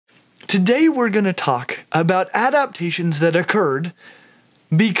Today we're going to talk about adaptations that occurred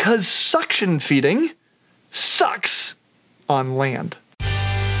because suction feeding sucks on land.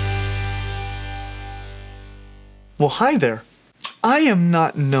 Well, hi there. I am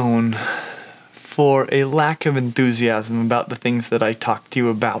not known for a lack of enthusiasm about the things that I talk to you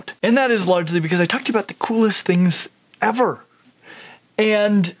about. And that is largely because I talk to you about the coolest things ever.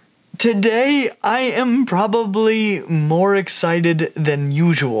 And today I am probably more excited than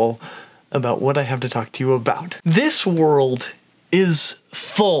usual about what I have to talk to you about. This world is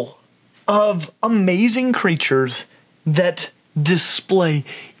full of amazing creatures that display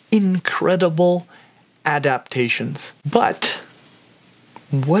incredible adaptations. But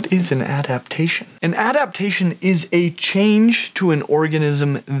what is an adaptation? An adaptation is a change to an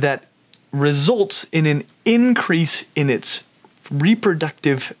organism that results in an increase in its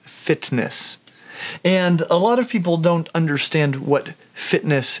reproductive fitness. And a lot of people don't understand what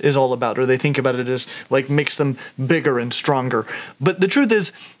fitness is all about, or they think about it as like makes them bigger and stronger. But the truth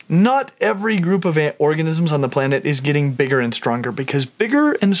is, not every group of organisms on the planet is getting bigger and stronger, because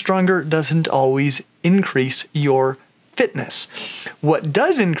bigger and stronger doesn't always increase your fitness. What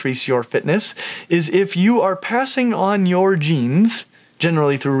does increase your fitness is if you are passing on your genes,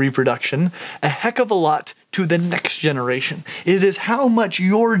 generally through reproduction, a heck of a lot to the next generation. It is how much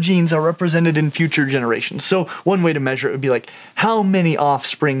your genes are represented in future generations. So one way to measure it would be like, how many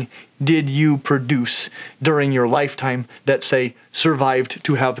offspring did you produce during your lifetime that, say, survived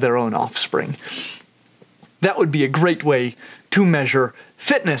to have their own offspring? That would be a great way to measure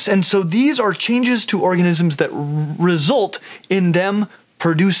fitness. And so these are changes to organisms that result in them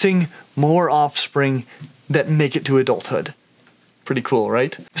producing more offspring that make it to adulthood. Pretty cool,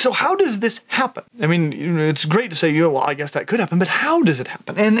 right? So how does this happen? I mean, it's great to say, well, I guess that could happen, but how does it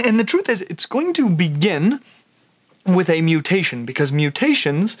happen? And the truth is, it's going to begin with a mutation, because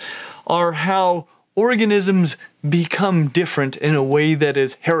mutations are how organisms become different in a way that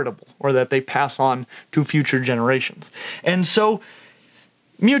is heritable, or that they pass on to future generations. And so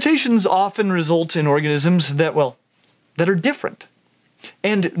mutations often result in organisms that, well, that are different.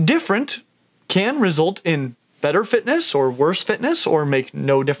 And different can result in better fitness or worse fitness, or make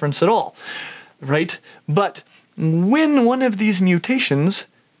no difference at all, right? But when one of these mutations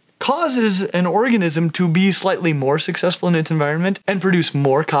causes an organism to be slightly more successful in its environment and produce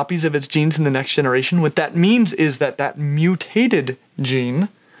more copies of its genes in the next generation, what that means is that that mutated gene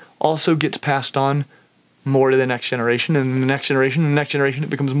also gets passed on more to the next generation, and the next generation, and the next generation.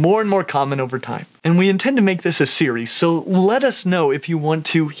 It becomes more and more common over time. And we intend to make this a series, so let us know if you want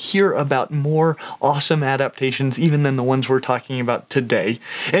to hear about more awesome adaptations, even than the ones we're talking about today.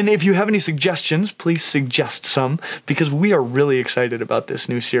 And if you have any suggestions, please suggest some, because we are really excited about this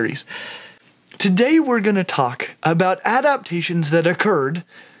new series. Today we're going to talk about adaptations that occurred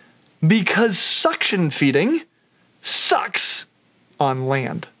because suction feeding sucks on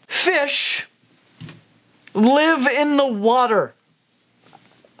land. Fish live in the water.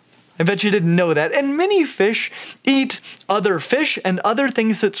 I bet you didn't know that. And many fish eat other fish and other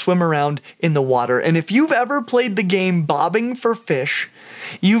things that swim around in the water. And if you've ever played the game Bobbing for Fish,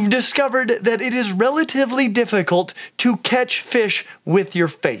 you've discovered that it is relatively difficult to catch fish with your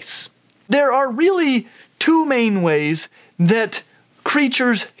face. There are really two main ways that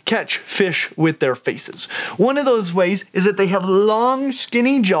creatures catch fish with their faces. One of those ways is that they have long,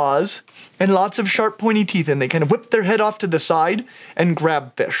 skinny jaws and lots of sharp, pointy teeth, and they kind of whip their head off to the side and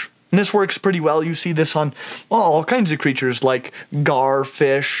grab fish. And this works pretty well. You see this on all kinds of creatures like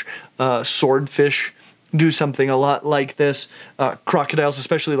garfish, swordfish do something a lot like this. Crocodiles,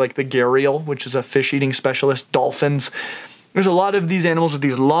 especially like the gharial, which is a fish-eating specialist, dolphins. There's a lot of these animals with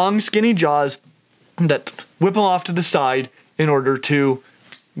these long, skinny jaws that whip them off to the side in order to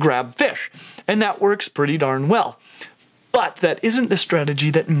grab fish. And that works pretty darn well. But that isn't the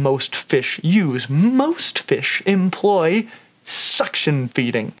strategy that most fish use. Most fish employ suction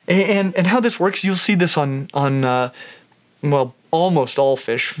feeding. And how this works, you'll see this on well, almost all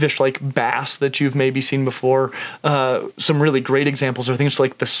fish like bass that you've maybe seen before. Some really great examples are things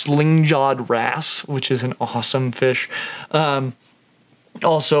like the sling-jawed wrasse, which is an awesome fish.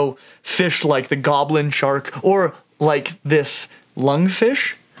 Also, fish like the goblin shark, or like this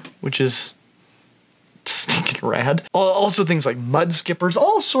lungfish, which is stinking rad. Also things like mud skippers,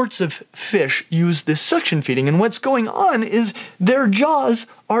 all sorts of fish use this suction feeding. And what's going on is their jaws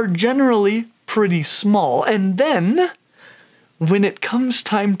are generally pretty small. And then when it comes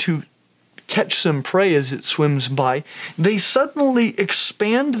time to catch some prey as it swims by, they suddenly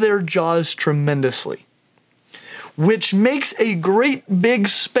expand their jaws tremendously, which makes a great big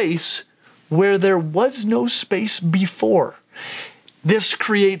space where there was no space before. This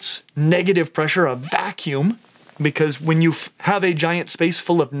creates negative pressure, a vacuum, because when you have a giant space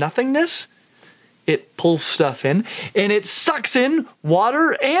full of nothingness, it pulls stuff in, and it sucks in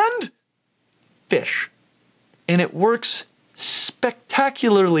water and fish. And it works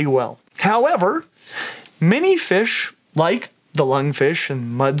spectacularly well. However, many fish, like the lungfish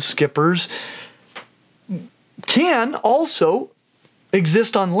and mud skippers, can also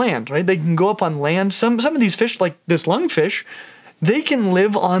exist on land, right? They can go up on land. Some of these fish, like this lungfish, they can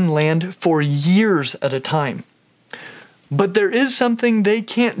live on land for years at a time. But there is something they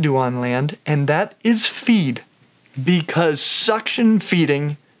can't do on land, and that is feed, because suction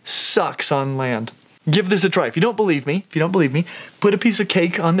feeding sucks on land. Give this a try. If you don't believe me, put a piece of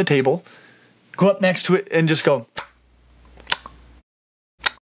cake on the table, go up next to it, and just go.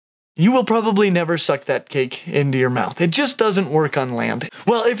 You will probably never suck that cake into your mouth. It just doesn't work on land.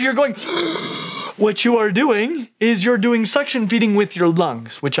 Well, if you're going, what you are doing is you're doing suction feeding with your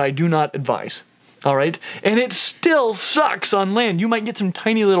lungs, which I do not advise. All right? And it still sucks on land. You might get some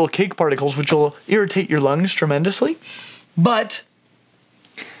tiny little cake particles, which will irritate your lungs tremendously, but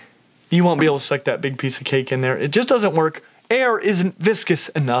you won't be able to suck that big piece of cake in there. It just doesn't work. Air isn't viscous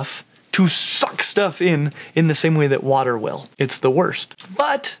enough to suck stuff in the same way that water will. It's the worst.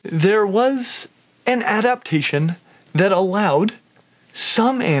 But there was an adaptation that allowed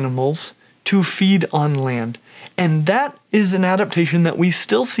some animals to feed on land. And that is an adaptation that we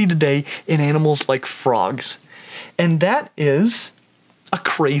still see today in animals like frogs. And that is a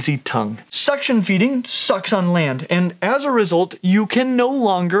crazy tongue. Suction feeding sucks on land, and as a result, you can no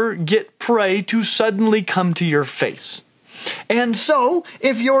longer get prey to suddenly come to your face. And so,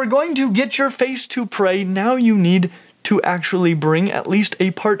 if you're going to get your face to prey, now you need to actually bring at least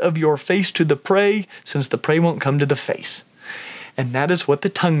a part of your face to the prey, since the prey won't come to the face. And that is what the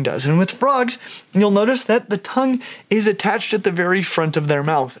tongue does. And with frogs, you'll notice that the tongue is attached at the very front of their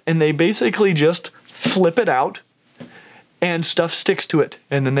mouth, and they basically just flip it out, and stuff sticks to it,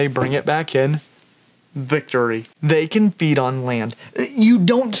 and then they bring it back in. Victory. They can feed on land. You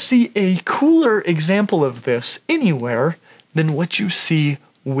don't see a cooler example of this anywhere than what you see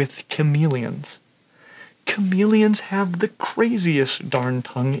with chameleons. Chameleons have the craziest darn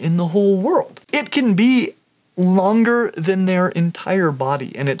tongue in the whole world. It can be longer than their entire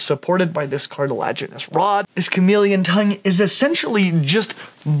body, and it's supported by this cartilaginous rod. This chameleon tongue is essentially just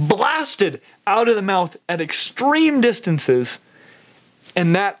blasted out of the mouth at extreme distances,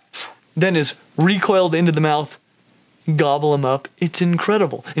 and that then is recoiled into the mouth, gobble them up. It's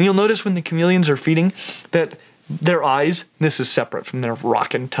incredible. And you'll notice when the chameleons are feeding that their eyes, this is separate from their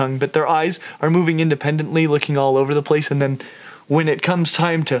rockin' tongue, but their eyes are moving independently, looking all over the place, and then when it comes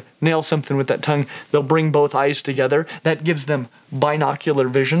time to nail something with that tongue, they'll bring both eyes together. That gives them binocular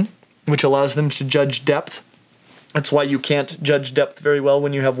vision, which allows them to judge depth. That's why you can't judge depth very well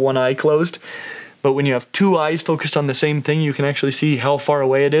when you have one eye closed. But when you have two eyes focused on the same thing, you can actually see how far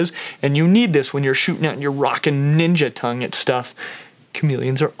away it is. And you need this when you're shooting out your rockin' ninja tongue at stuff.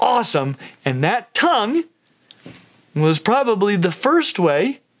 Chameleons are awesome. And that tongue was probably the first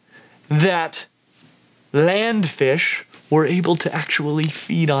way that land fish were able to actually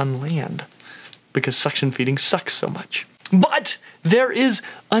feed on land, because suction feeding sucks so much. But there is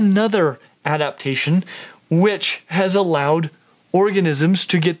another adaptation which has allowed organisms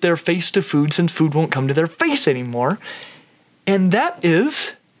to get their face to food, since food won't come to their face anymore, and that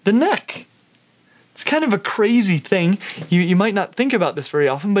is the neck. It's kind of a crazy thing. You might not think about this very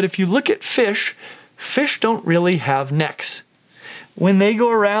often, but if you look at fish, fish don't really have necks. When they go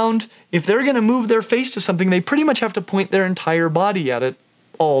around, if they're going to move their face to something, they pretty much have to point their entire body at it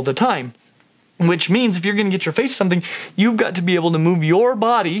all the time. Which means if you're going to get your face to something, you've got to be able to move your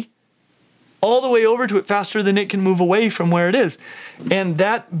body all the way over to it faster than it can move away from where it is. And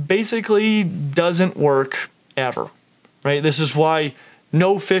that basically doesn't work ever, right? This is why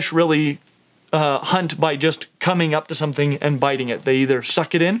no fish really hunt by just coming up to something and biting it. They either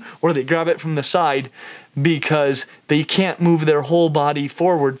suck it in or they grab it from the side, because they can't move their whole body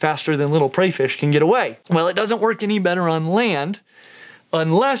forward faster than little prey fish can get away. Well, it doesn't work any better on land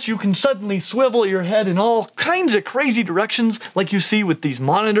unless you can suddenly swivel your head in all kinds of crazy directions, like you see with these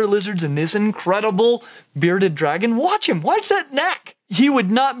monitor lizards and this incredible bearded dragon. Watch him, watch that neck. He would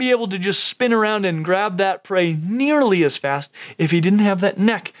not be able to just spin around and grab that prey nearly as fast if he didn't have that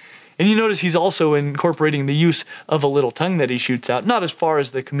neck. And you notice he's also incorporating the use of a little tongue that he shoots out. Not as far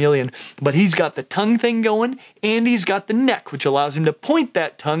as the chameleon, but he's got the tongue thing going, and he's got the neck, which allows him to point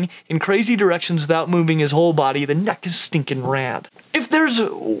that tongue in crazy directions without moving his whole body. The neck is stinking rad. If there's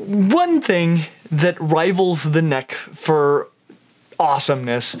one thing that rivals the neck for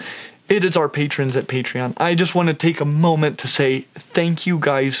awesomeness, it is our patrons at Patreon. I just want to take a moment to say thank you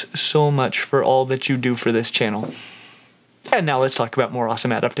guys so much for all that you do for this channel. And now let's talk about more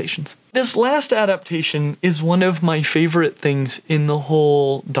awesome adaptations. This last adaptation is one of my favorite things in the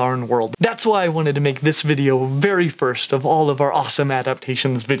whole darn world. That's why I wanted to make this video very first of all of our awesome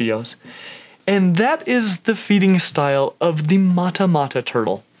adaptations videos. And that is the feeding style of the mata mata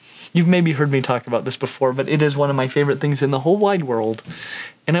turtle. You've maybe heard me talk about this before, but it is one of my favorite things in the whole wide world.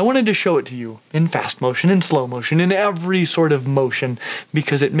 And I wanted to show it to you in fast motion, in slow motion, in every sort of motion,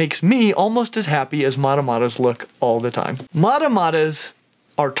 because it makes me almost as happy as mata matas look all the time. Mata matas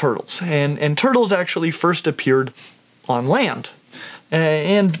are turtles, and turtles actually first appeared on land.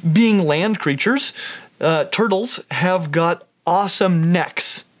 And being land creatures, turtles have got awesome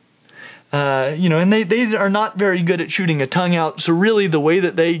necks. And they are not very good at shooting a tongue out, so really the way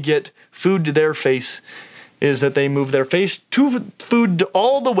that they get food to their face is that they move their face to food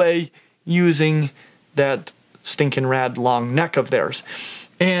all the way using that stinkin' rad long neck of theirs.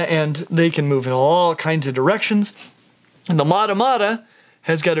 And they can move in all kinds of directions. And the mata mata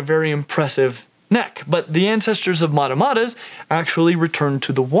has got a very impressive neck, but the ancestors of mata matas actually returned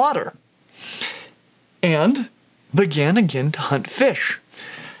to the water and began again to hunt fish.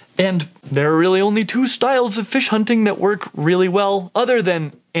 And there are really only two styles of fish hunting that work really well, other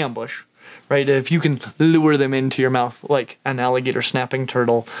than ambush, right? If you can lure them into your mouth like an alligator snapping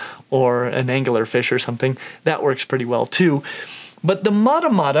turtle or an anglerfish or something, that works pretty well too. But the mata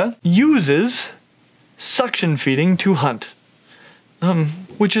mata uses suction feeding to hunt,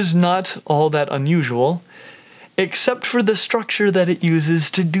 which is not all that unusual, except for the structure that it uses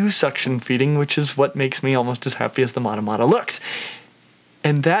to do suction feeding, which is what makes me almost as happy as the mata mata looks.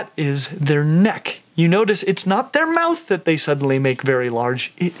 And that is their neck. You notice it's not their mouth that they suddenly make very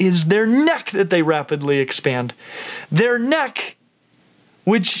large. It is their neck that they rapidly expand. Their neck,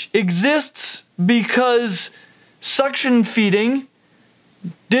 which exists because suction feeding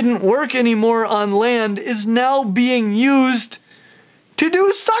didn't work anymore on land, is now being used to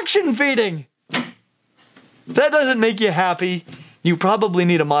do suction feeding. That doesn't make you happy. You probably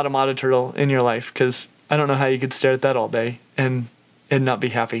need a mata mata turtle in your life, because I don't know how you could stare at that all day and not be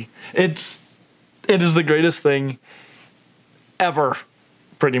happy. It is the greatest thing ever,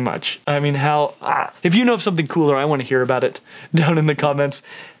 pretty much. I mean, if you know of something cooler, I want to hear about it down in the comments.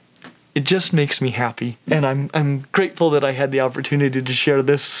 It just makes me happy, and I'm grateful that I had the opportunity to share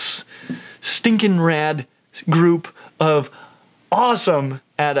this stinkin' rad group of awesome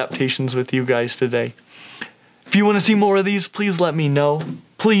adaptations with you guys today. If you want to see more of these, please let me know.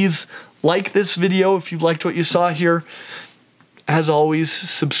 Please like this video if you liked what you saw here. As always,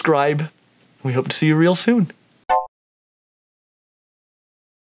 subscribe. We hope to see you real soon.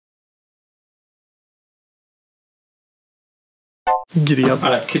 Giddy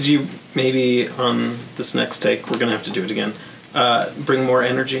up. Could you maybe on this next take, we're gonna have to do it again, bring more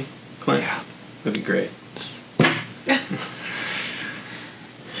energy, Clint? Yeah. That'd be great. You're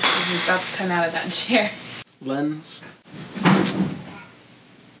about to come out of that chair. Lens.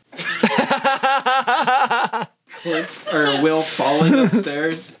 Clint or Will falling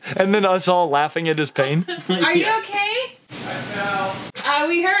upstairs. And then us all laughing at his pain. Are you okay? I fell.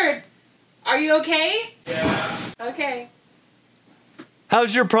 We heard. Are you okay? Yeah. Okay.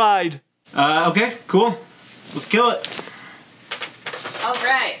 How's your pride? Okay, cool. Let's kill it. All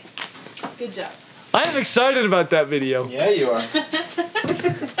right. Good job. I am excited about that video. Yeah, you are.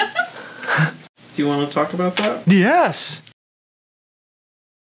 Do you want to talk about that? Yes.